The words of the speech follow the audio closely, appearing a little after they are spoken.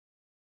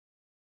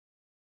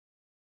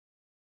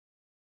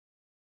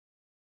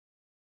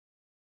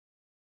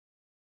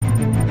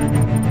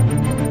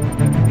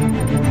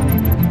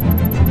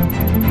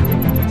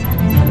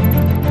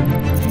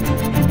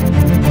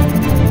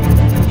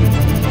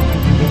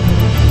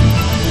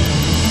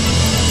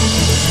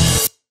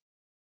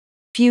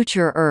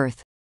Future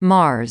Earth,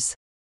 Mars.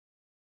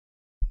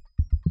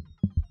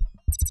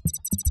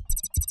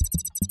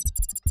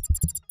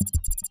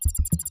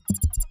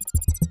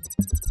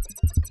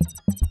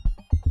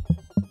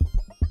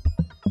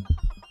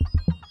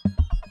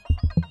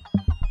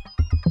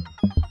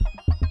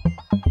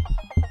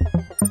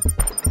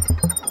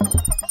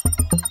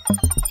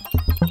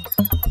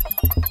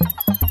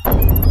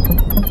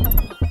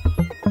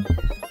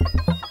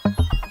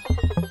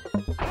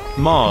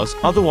 Mars,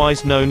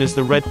 otherwise known as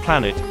the Red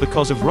Planet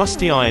because of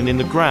rusty iron in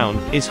the ground,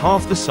 is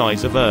half the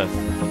size of Earth.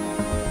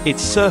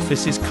 Its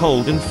surface is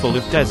cold and full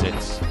of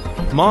deserts.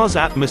 Mars'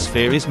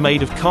 atmosphere is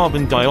made of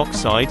carbon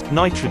dioxide,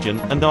 nitrogen,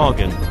 and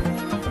argon.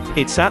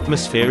 Its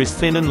atmosphere is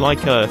thin and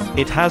like Earth,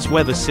 it has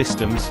weather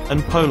systems,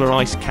 and polar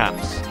ice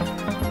caps.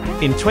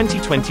 In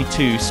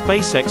 2022,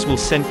 SpaceX will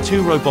send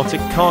 2 robotic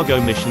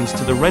cargo missions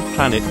to the Red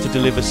Planet to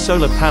deliver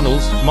solar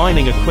panels,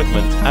 mining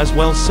equipment, as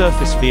well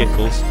surface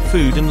vehicles,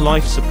 food and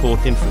life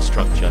support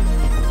infrastructure.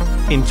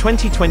 In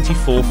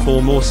 2024,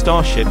 4 more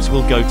Starships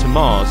will go to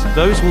Mars.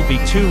 Those will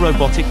be 2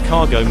 robotic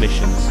cargo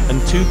missions,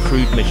 and 2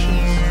 crewed missions.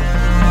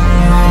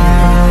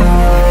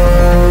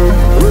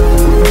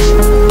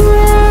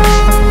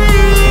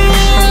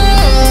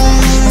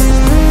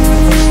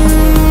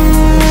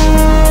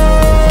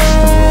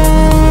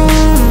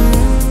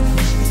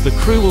 The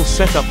crew will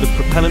set up the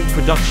propellant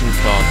production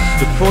plant,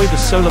 deploy the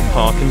solar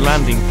park and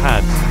landing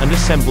pads, and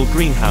assemble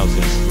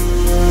greenhouses.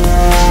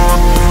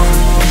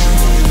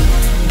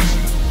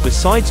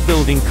 Besides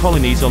building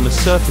colonies on the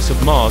surface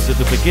of Mars at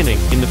the beginning,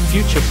 in the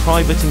future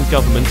private and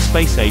government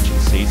space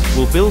agencies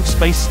will build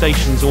space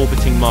stations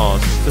orbiting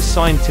Mars, for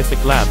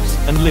scientific labs,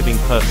 and living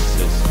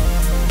purposes.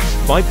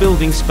 By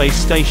building space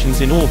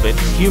stations in orbit,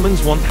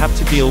 humans won't have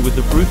to deal with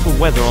the brutal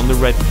weather on the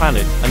Red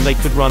Planet, and they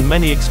could run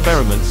many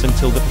experiments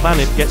until the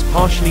planet gets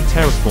partially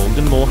terraformed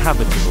and more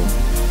habitable.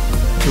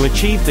 To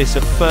achieve this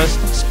at first,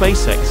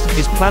 SpaceX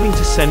is planning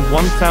to send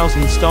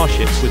 1,000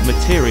 Starships with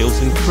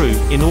materials and crew,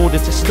 in order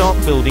to start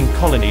building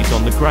colonies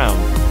on the ground.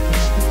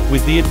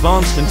 With the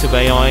advancement of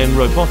AI and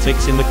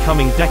robotics in the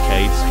coming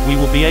decades, we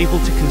will be able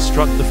to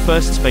construct the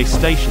first space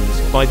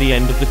stations, by the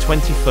end of the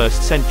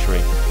 21st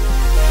century.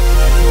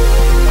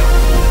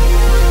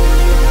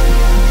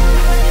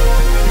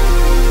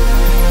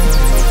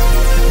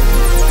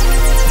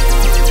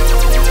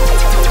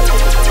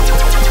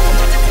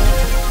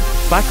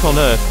 Back on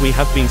Earth, we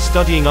have been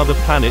studying other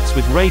planets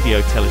with radio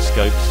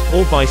telescopes,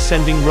 or by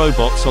sending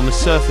robots on the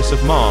surface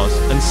of Mars,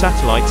 and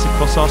satellites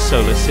across our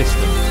solar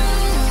system.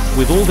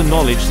 With all the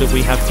knowledge that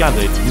we have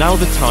gathered, now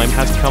the time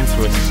has come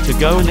for us to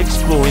go and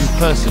explore in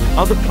person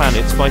other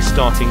planets by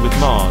starting with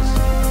Mars.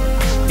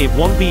 It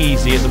won't be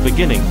easy at the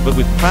beginning, but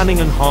with planning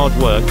and hard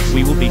work,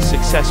 we will be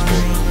successful.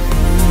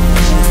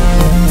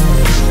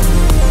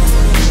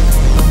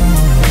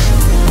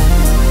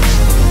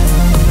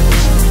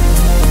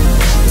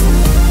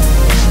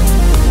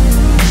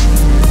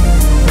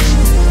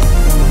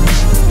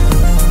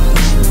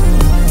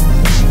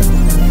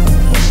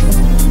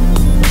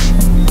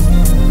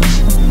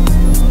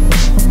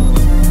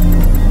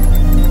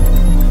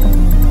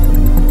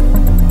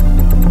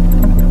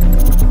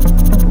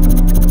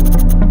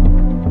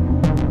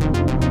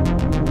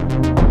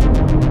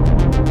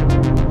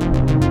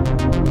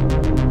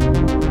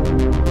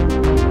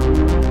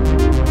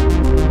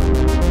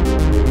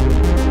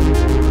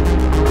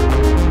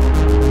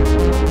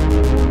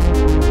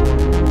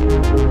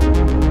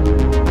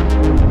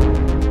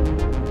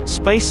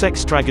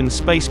 SpaceX Dragon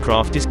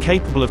spacecraft is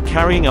capable of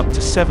carrying up to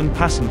 7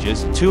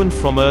 passengers to and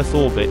from Earth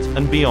orbit,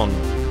 and beyond.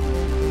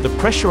 The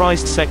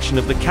pressurized section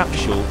of the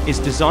capsule is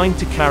designed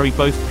to carry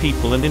both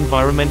people and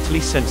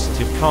environmentally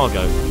sensitive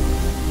cargo.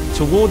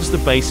 Towards the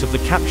base of the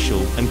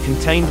capsule, and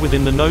contained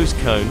within the nose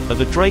cone, are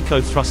the Draco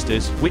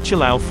thrusters, which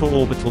allow for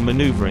orbital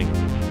maneuvering.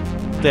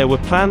 There were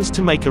plans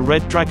to make a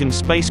Red Dragon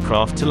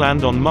spacecraft to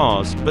land on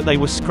Mars, but they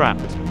were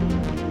scrapped.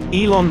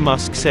 Elon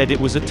Musk said it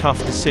was a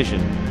tough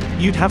decision.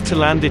 You'd have to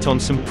land it on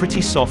some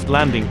pretty soft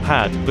landing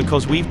pad,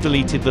 because we've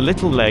deleted the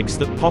little legs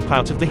that pop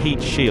out of the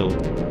heat shield.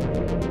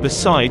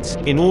 Besides,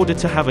 in order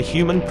to have a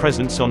human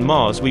presence on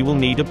Mars we will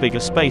need a bigger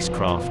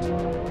spacecraft.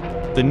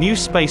 The new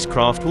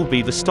spacecraft will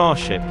be the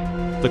Starship.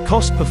 The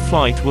cost per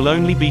flight will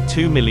only be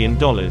 $2 million.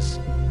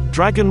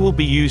 Dragon will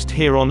be used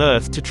here on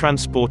Earth to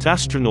transport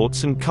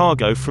astronauts and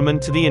cargo from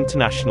and to the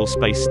International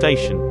Space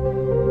Station.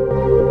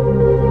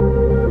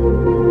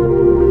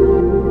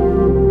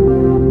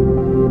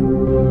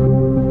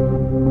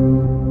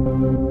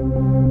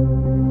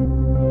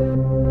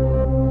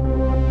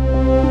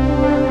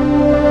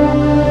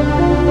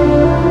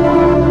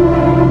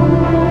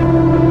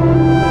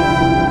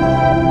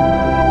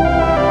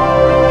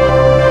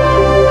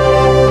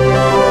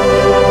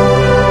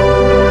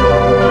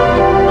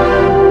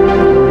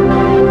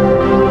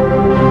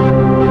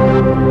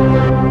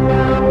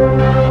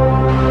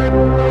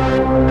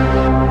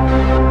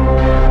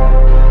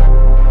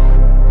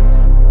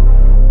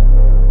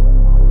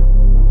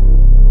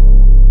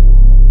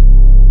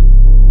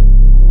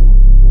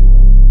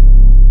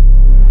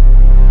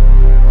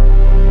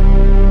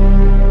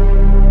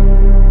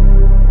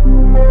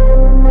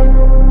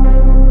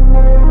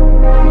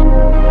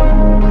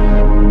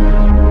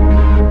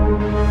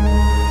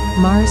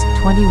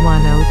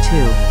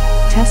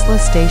 Tesla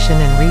Station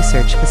and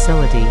Research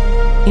Facility.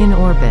 In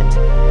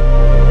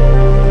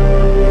orbit.